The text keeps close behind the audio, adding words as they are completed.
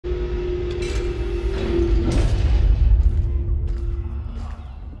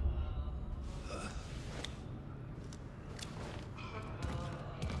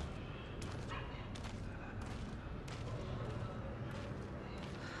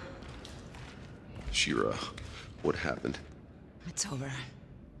Shira, what happened? It's over.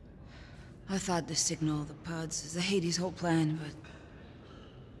 I thought the signal, the pods, Zahedi's whole plan, but...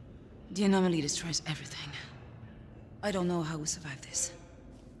 the anomaly destroys everything. I don't know how we survive this.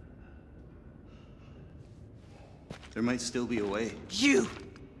 There might still be a way. You!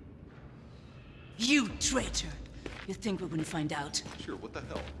 You traitor! You think we wouldn't find out? Sure, what the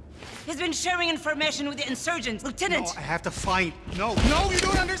hell? He's been sharing information with the insurgents, Lieutenant! No, I have to find... No, you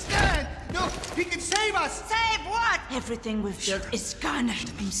don't understand! No, he can save us! Save what? Everything we've built is gone.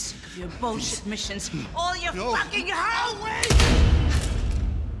 I'm sick of your bullshit missions. All your fucking hell! Wait!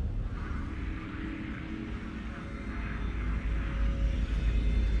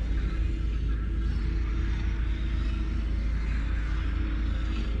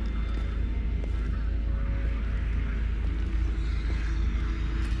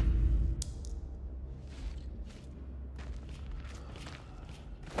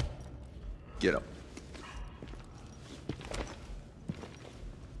 Get up.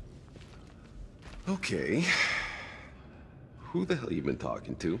 Okay. Who the hell you been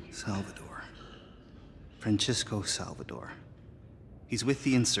talking to? Salvador. Francisco Salvador. He's with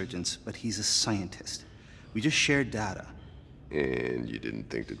the insurgents, but he's a scientist. We just shared data. And you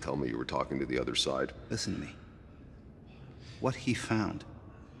didn't think to tell me you were talking to the other side? Listen to me. What he found,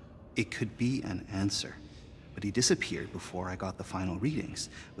 it could be an answer. But he disappeared before I got the final readings.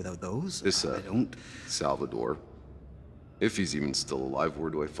 Without those, I don't... Salvador. If he's even still alive, where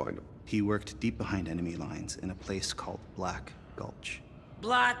do I find him? He worked deep behind enemy lines in a place called Black Gulch.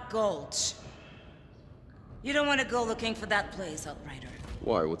 Black Gulch. You don't want to go looking for that place, Outrider.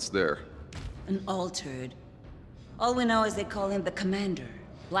 Why? What's there? An altered. All we know is they call him the Commander.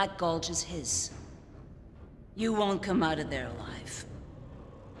 Black Gulch is his. You won't come out of there alive.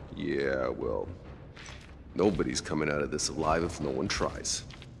 Yeah, well... nobody's coming out of this alive if no one tries.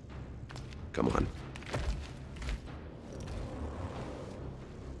 Come on.